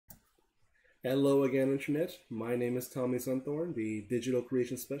Hello again, Internet. My name is Tommy Sunthorn, the Digital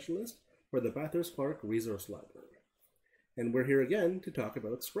Creation Specialist for the Bathurst Park Resource Library. And we're here again to talk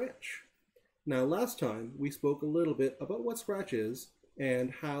about Scratch. Now, last time we spoke a little bit about what Scratch is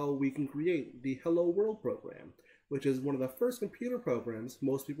and how we can create the Hello World program, which is one of the first computer programs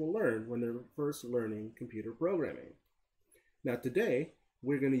most people learn when they're first learning computer programming. Now, today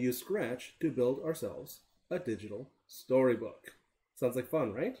we're going to use Scratch to build ourselves a digital storybook. Sounds like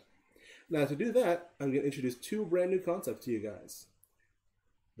fun, right? Now to do that, I'm going to introduce two brand new concepts to you guys.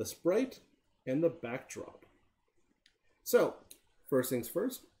 The sprite and the backdrop. So, first things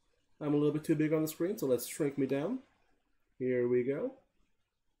first, I'm a little bit too big on the screen, so let's shrink me down. Here we go.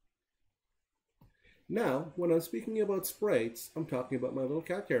 Now, when I'm speaking about sprites, I'm talking about my little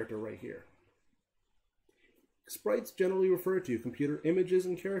cat character right here. Sprites generally refer to computer images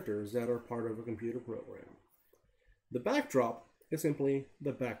and characters that are part of a computer program. The backdrop is simply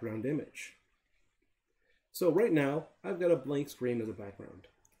the background image. So right now, I've got a blank screen as a background.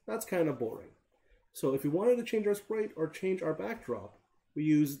 That's kind of boring. So if we wanted to change our sprite or change our backdrop, we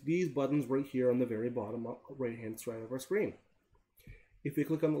use these buttons right here on the very bottom right-hand side of our screen. If we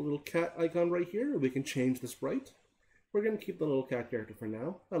click on the little cat icon right here, we can change the sprite. We're going to keep the little cat character for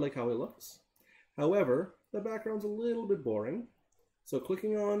now. I like how he looks. However, the background's a little bit boring. So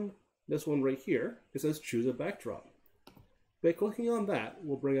clicking on this one right here, it says choose a backdrop. By clicking on that,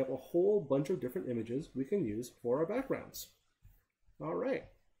 we'll bring up a whole bunch of different images we can use for our backgrounds. All right.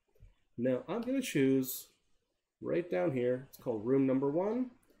 Now I'm going to choose right down here. It's called room number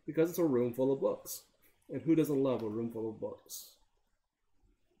 1 because it's a room full of books. And who doesn't love a room full of books?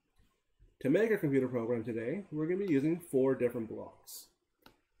 To make our computer program today, we're going to be using 4 different blocks.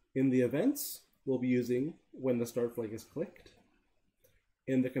 In the events, we'll be using when the start flag is clicked.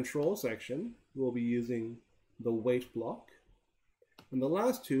 In the control section, we'll be using the wait block. And the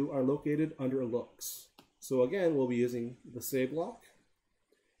last two are located under looks. So again, we'll be using the save block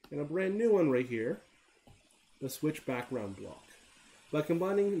and a brand new one right here, the switch background block. By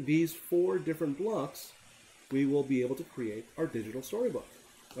combining these 4 different blocks, we will be able to create our digital storybook.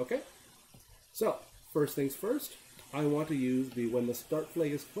 Okay? So, first things first, I want to use the when the start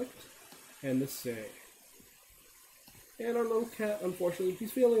flag is clicked and the save. And our little cat, unfortunately,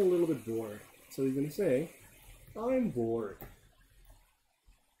 he's feeling a little bit bored. So he's going to say, I'm bored.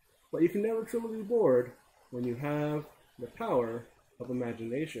 But you can never truly be bored when you have the power of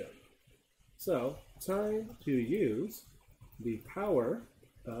imagination. So, time to use the power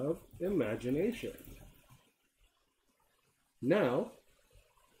of imagination. Now,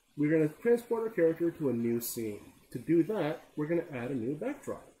 we're going to transport our character to a new scene. To do that, we're going to add a new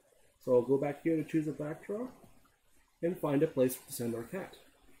backdrop. So I'll go back here to choose a backdrop and find a place to send our cat.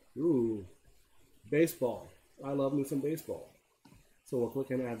 Ooh, baseball. I love me some baseball. So we'll click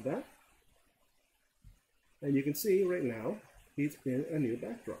and add that. And you can see right now, he's in a new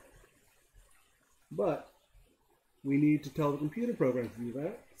backdrop. But we need to tell the computer program to do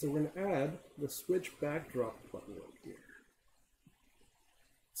that. So we're going to add the switch backdrop button right here.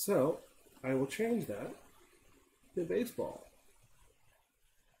 So I will change that to baseball.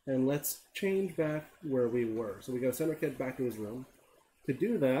 And let's change back where we were. So we got to send our kid back to his room. To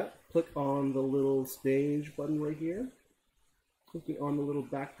do that, click on the little stage button right here. Clicking on the little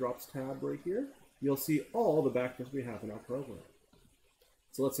backdrops tab right here, you'll see all the backdrops we have in our program.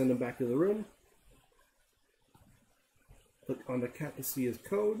 So let's send him back to the room. Click on the cat to see his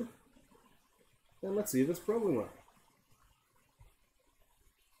code. And let's see this program run.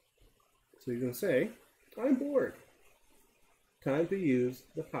 So you're going to say, I'm bored. Time to use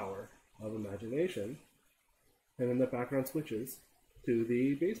the power of imagination. And then the background switches to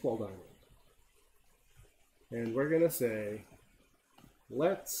the baseball diamond. And we're going to say,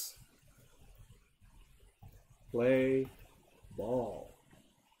 let's play ball.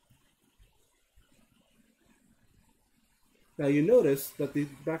 Now you notice that the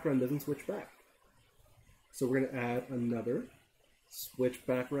background doesn't switch back. So we're going to add another switch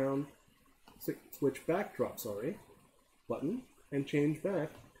backdrop, button and change back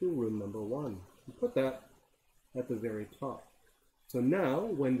to room number 1. And put that at the very top. So now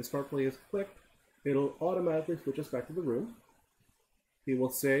when the start play is clicked, it'll automatically switch us back to the room. He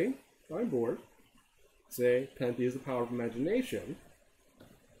will say, I'm bored. Say, time to use the power of imagination.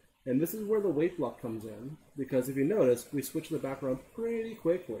 And this is where the wait block comes in, because if you notice, we switch the background pretty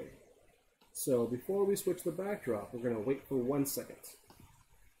quickly. So before we switch the backdrop, we're going to wait for 1 second.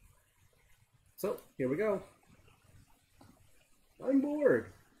 So here we go. I'm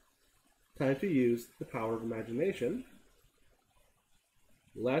bored. Time to use the power of imagination.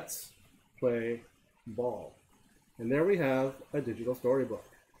 Let's play ball. And there we have a digital storybook.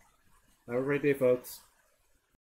 Have a great day, folks.